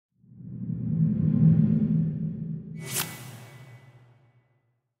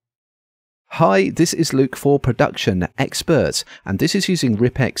Hi, this is Luke for Production Expert, and this is using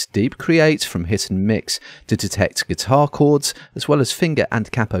RipX DeepCreate from Hit and Mix to detect guitar chords as well as finger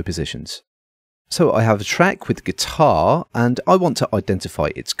and capo positions. So I have a track with guitar and I want to identify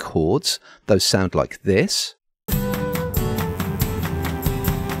its chords. Those sound like this.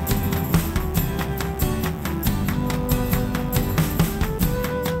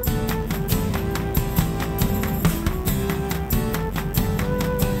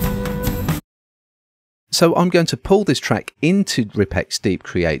 So I'm going to pull this track into RipX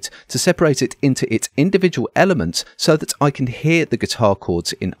DeepCreate to separate it into its individual elements so that I can hear the guitar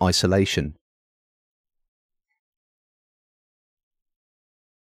chords in isolation.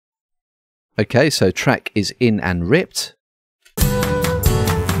 Okay, so track is in and ripped.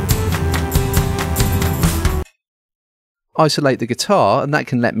 Isolate the guitar, and that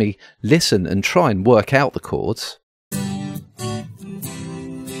can let me listen and try and work out the chords.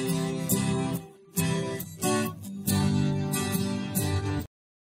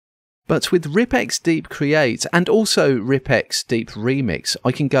 But with RipX DeepCreate and also RipX Deep Remix,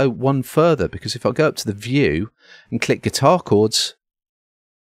 I can go one further, because if I go up to the view and click guitar chords,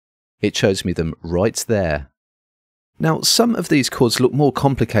 it shows me them right there. Now, some of these chords look more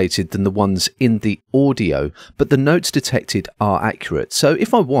complicated than the ones in the audio, but the notes detected are accurate. So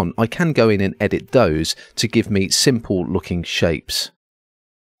if I want, I can go in and edit those to give me simple looking shapes.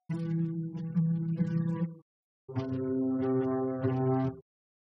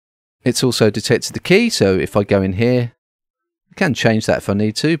 It's also detected the key, so if I go in here, I can change that if I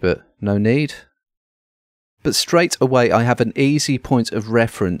need to, but no need. But straight away I have an easy point of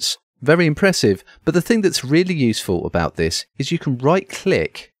reference. Very impressive, but the thing that's really useful about this is you can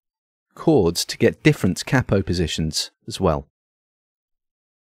right-click chords to get different capo positions as well.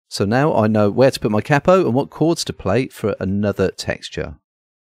 So now I know where to put my capo and what chords to play for another texture.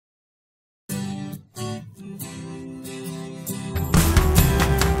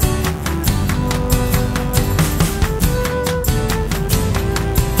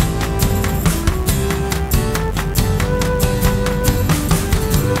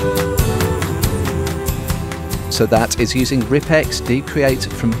 So that is using RipX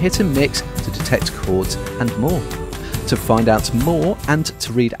DeepCreate from Hit and Mix to detect chords and more. To find out more and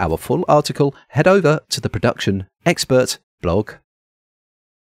to read our full article, head over to the Production Expert blog.